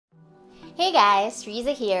Hey guys,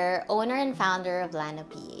 Riza here, owner and founder of Lana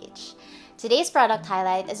PH. Today's product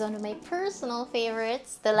highlight is one of my personal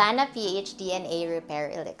favorites, the Lana PH DNA Repair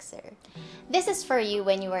Elixir. This is for you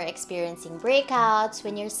when you are experiencing breakouts,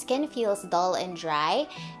 when your skin feels dull and dry,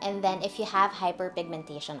 and then if you have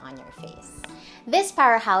hyperpigmentation on your face. This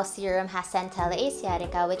powerhouse serum has Centella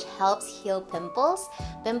Asiatica, which helps heal pimples,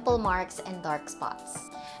 pimple marks, and dark spots.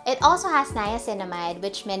 It also has Niacinamide,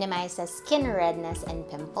 which minimizes skin redness and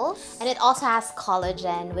pimples. And it also has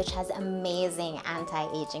Collagen, which has amazing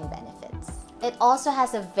anti-aging benefits. It also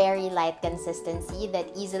has a very light consistency that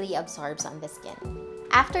easily absorbs on the skin.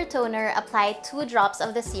 After toner, apply 2 drops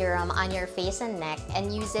of the serum on your face and neck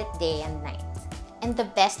and use it day and night. And the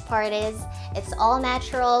best part is, it's all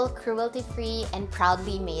natural, cruelty-free, and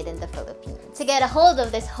proudly made in the Philippines. To get a hold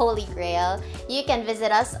of this holy grail, you can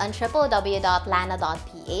visit us on www.lana.ph,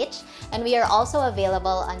 and we are also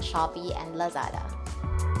available on Shopee and Lazada.